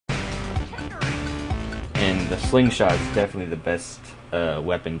And the slingshot is definitely the best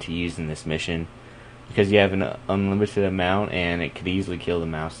weapon to use in this mission, because you have an unlimited amount and it could easily kill the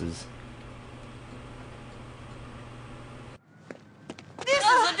mouses. This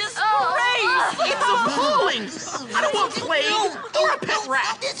is a disgrace! It's appalling! I don't want plague or a pet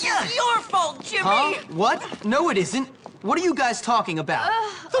rat! This is your fault, Jimmy! Huh? What? No, it isn't. What are you guys talking about?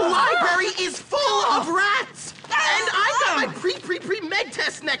 The library is full of rats! And I got my pre-med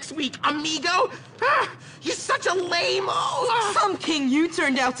test next week, amigo! You're such a lame-o! Some king you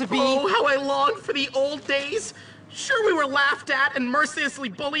turned out to be! Oh, how I long for the old days! Sure, we were laughed at and mercilessly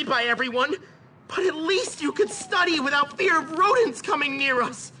bullied by everyone, but at least you could study without fear of rodents coming near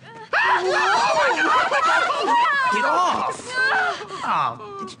us! Get off!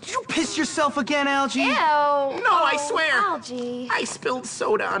 Oh, did you piss yourself again, Algie? Ew. No, I swear. Algie. I spilled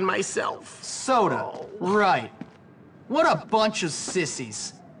soda on myself. Soda. Right. What a bunch of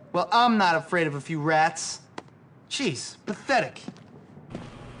sissies. Well, I'm not afraid of a few rats. Jeez, pathetic.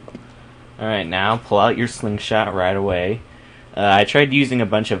 Alright, now pull out your slingshot right away. I tried using a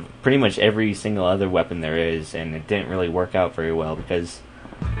bunch of pretty much every single other weapon there is, and it didn't really work out very well, because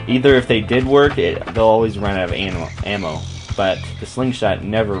either if they did work, they'll always run out of ammo. But the slingshot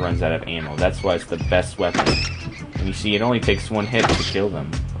never runs out of ammo. That's why it's the best weapon. And you see, it only takes one hit to kill them.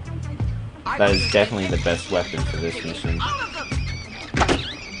 That is definitely the best weapon for this mission.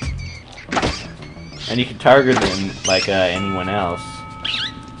 And you can target them like anyone else.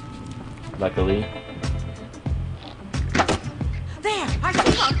 Luckily. There, I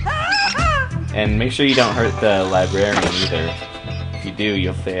see one! And make sure you don't hurt the librarian either. If you do,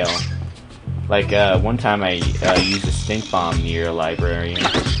 you'll fail. Like, one time I used a stink bomb near a librarian,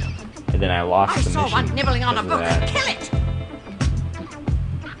 and then I lost the mission. I saw one nibbling on a book. That. Kill it!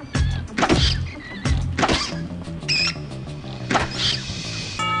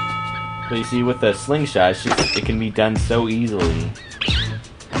 But you see, with the slingshot, it can be done so easily.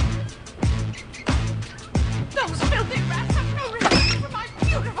 Those filthy rats have no respect for my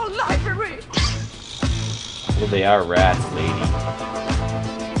beautiful library! Well, they are rats, lady.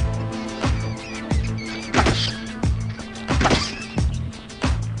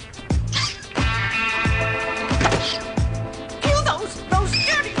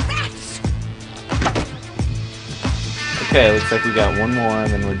 Okay, looks like we got one more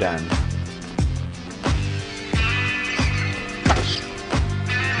and then we're done.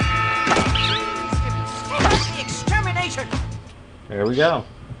 There we go.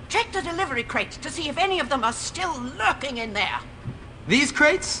 Check the delivery crates to see if any of them are still lurking in there. These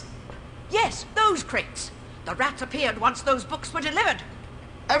crates? Yes, those crates. The rats appeared once those books were delivered.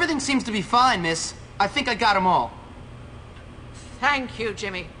 Everything seems to be fine, miss. I think I got them all. Thank you,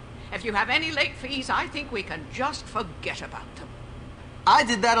 Jimmy. If you have any late fees, I think we can just forget about them. I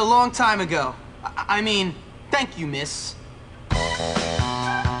did that a long time ago. I mean, thank you, miss.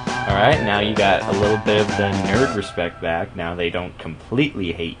 Alright, now you got a little bit of the nerd respect back. Now they don't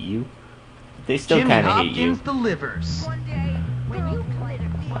completely hate you. They still kind of hate you. Delivers.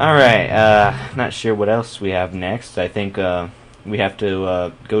 Alright, not sure what else we have next. I think we have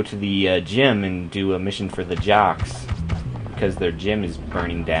to go to the gym and do a mission for the jocks, because their gym is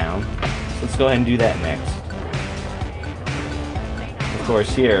burning down. So let's go ahead and do that next. Of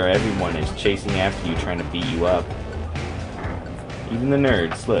course, here everyone is chasing after you, trying to beat you up. Even the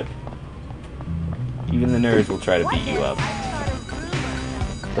nerds, look. Even the nerds will try to beat you up.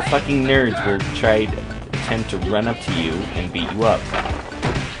 The fucking nerds will attempt to run up to you and beat you up.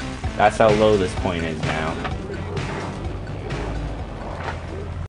 That's how low this point is now.